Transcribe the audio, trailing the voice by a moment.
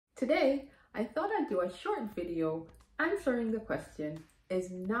Today, I thought I'd do a short video answering the question, is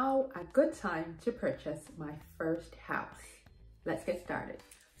now a good time to purchase my first house? Let's get started.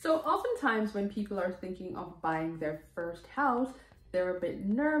 So oftentimes when people are thinking of buying their first house, they're a bit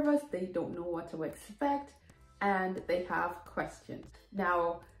nervous, they don't know what to expect, and they have questions.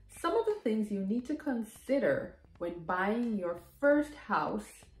 Now, some of the things you need to consider when buying your first house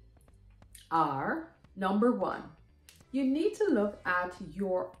are, number one, you need to look at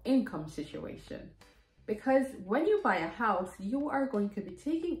your income situation, because when you buy a house, you are going to be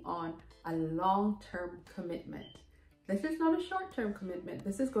taking on a long-term commitment. This is not a short-term commitment.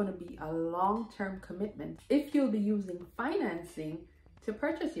 This is going to be a long-term commitment. If you'll be using financing to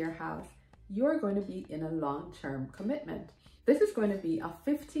purchase your house, you're going to be in a long-term commitment. This is going to be a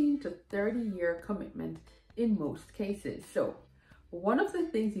 15 to 30-year commitment in most cases. So one of the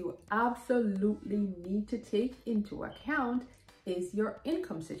things you absolutely need to take into account is your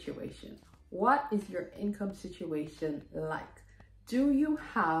income situation. What is your income situation like? Do you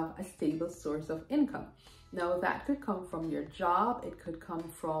have a stable source of income? Now, that could come from your job, it could come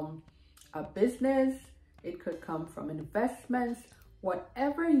from a business, it could come from investments.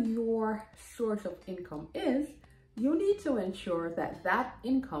 Whatever your source of income is, you need to ensure that that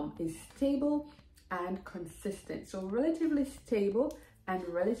income is stable and consistent. So relatively stable and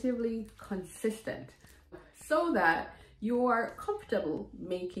relatively consistent, so that you are comfortable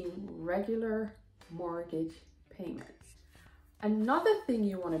making regular mortgage payments. Another thing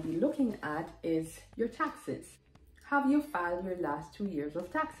you want to be looking at is your taxes. Have you filed your last 2 years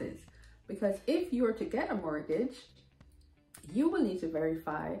of taxes? Because if you are to get a mortgage, you will need to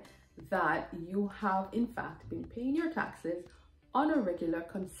verify that you have in fact been paying your taxes on a regular,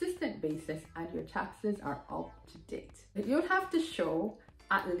 consistent basis and your taxes are up to date. You'd have to show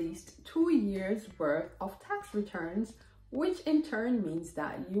at least 2 years worth of tax returns, which in turn means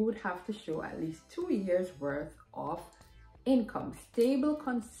that you would have to show at least 2 years worth of income, stable,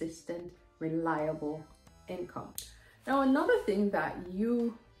 consistent, reliable income. Now, another thing that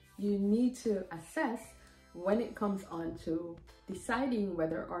you need to assess when it comes on to deciding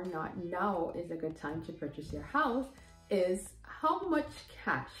whether or not now is a good time to purchase your house is how much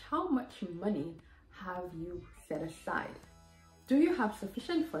cash, how much money have you set aside? Do you have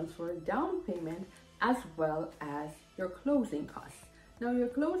sufficient funds for a down payment as well as your closing costs? Now, your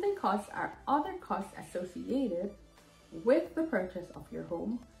closing costs are other costs associated with the purchase of your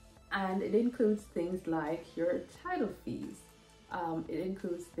home, and it includes things like your title fees, it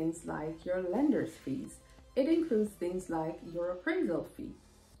includes things like your lender's fees, it includes things like your appraisal fee.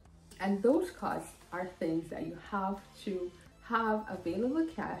 And those costs are things that you have to have available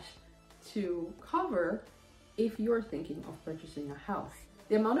cash to cover if you're thinking of purchasing a house.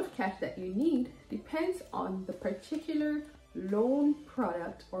 The amount of cash that you need depends on the particular loan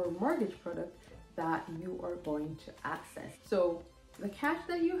product or mortgage product that you are going to access. So the cash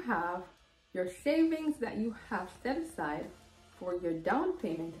that you have, your savings that you have set aside for your down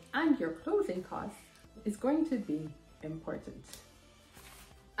payment and your closing costs is going to be important.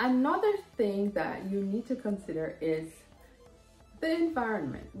 Another thing that you need to consider is the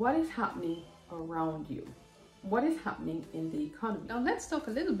environment. What is happening around you? What is happening in the economy? Now let's talk a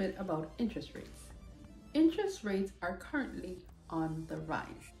little bit about interest rates. Interest rates are currently on the rise.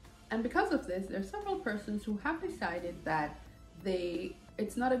 And because of this, there are several persons who have decided that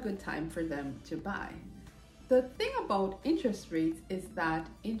it's not a good time for them to buy. The thing about interest rates is that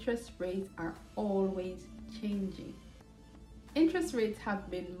interest rates are always changing. Interest rates have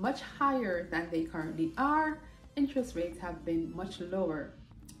been much higher than they currently are. Interest rates have been much lower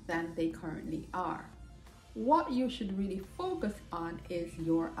than they currently are. What you should really focus on is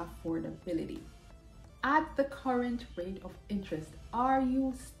your affordability. At the current rate of interest, are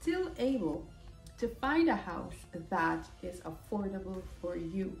you still able to find a house that is affordable for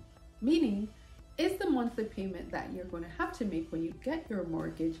you? Meaning, is the monthly payment that you're going to have to make when you get your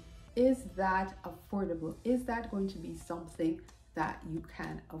mortgage, is that affordable? Is that going to be something that you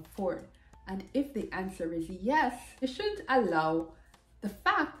can afford? And if the answer is yes, you shouldn't allow the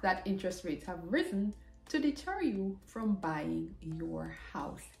fact that interest rates have risen to deter you from buying your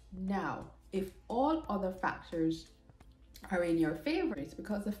house now, if all other factors are in your favor.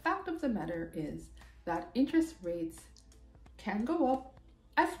 Because the fact of the matter is that interest rates can go up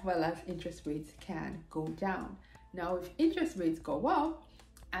as well as interest rates can go down. Now, if interest rates go up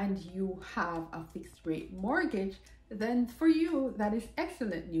and you have a fixed rate mortgage, then for you, that is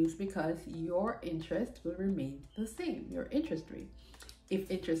excellent news, because your interest will remain the same, your interest rate. If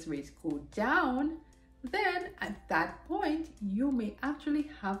interest rates go down, then at that point, you may actually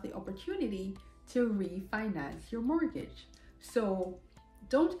have the opportunity to refinance your mortgage. So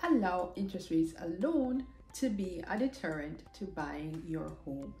don't allow interest rates alone to be a deterrent to buying your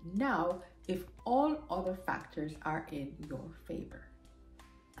home now if all other factors are in your favor.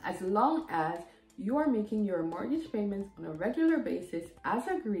 As long as you are making your mortgage payments on a regular basis as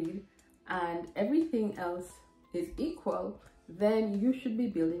agreed and everything else is equal, then you should be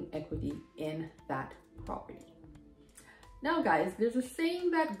building equity in that property. Now guys, there's a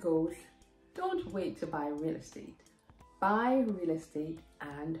saying that goes, don't wait to buy real estate. Buy real estate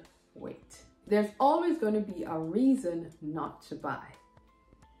and wait. There's always going to be a reason not to buy,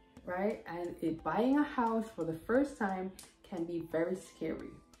 right? And buying a house for the first time can be very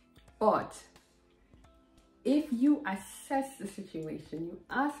scary. But if you assess the situation, you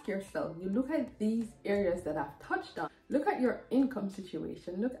ask yourself, you look at these areas that I've touched on, look at your income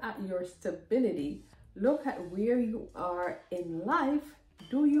situation, look at your stability, look at where you are in life.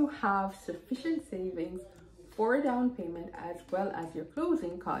 Do you have sufficient savings for a down payment as well as your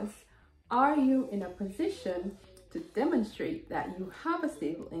closing costs? Are you in a position to demonstrate that you have a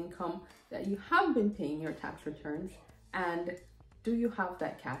stable income, that you have been paying your tax returns, and do you have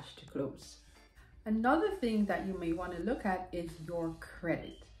that cash to close? Another thing that you may want to look at is your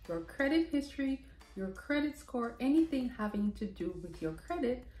credit history, your credit score, anything having to do with your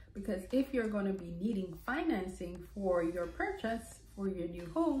credit, because if you're going to be needing financing for your purchase, for your new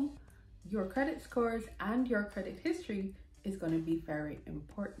home, your credit scores and your credit history is going to be very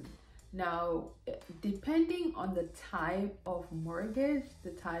important. Now, depending on the type of mortgage,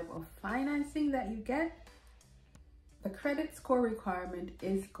 the type of financing that you get, the credit score requirement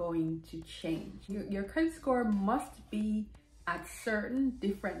is going to change. Your credit score must be at certain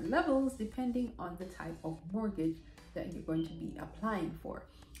different levels depending on the type of mortgage that you're going to be applying for.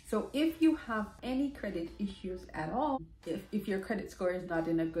 So if you have any credit issues at all, if your credit score is not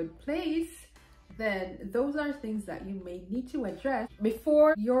in a good place, then those are things that you may need to address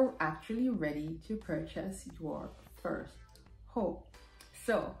before you're actually ready to purchase your first home.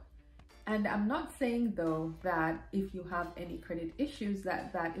 So, and I'm not saying though that if you have any credit issues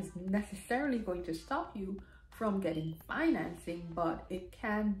that is necessarily going to stop you from getting financing, but it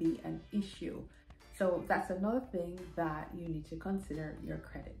can be an issue. So that's another thing that you need to consider, your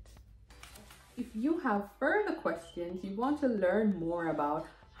credit. If you have further questions, you want to learn more about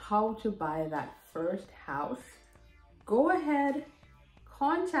how to buy that first house, go ahead,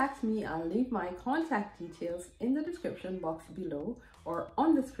 contact me. I'll leave my contact details in the description box below or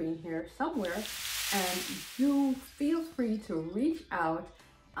on the screen here somewhere, and you feel free to reach out.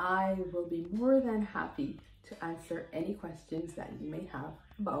 I will be more than happy to answer any questions that you may have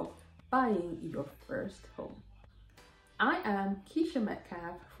about buying your first home. I am Keesha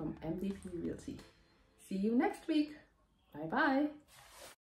Metcalfe from MVP Realty. See you next week. Bye bye.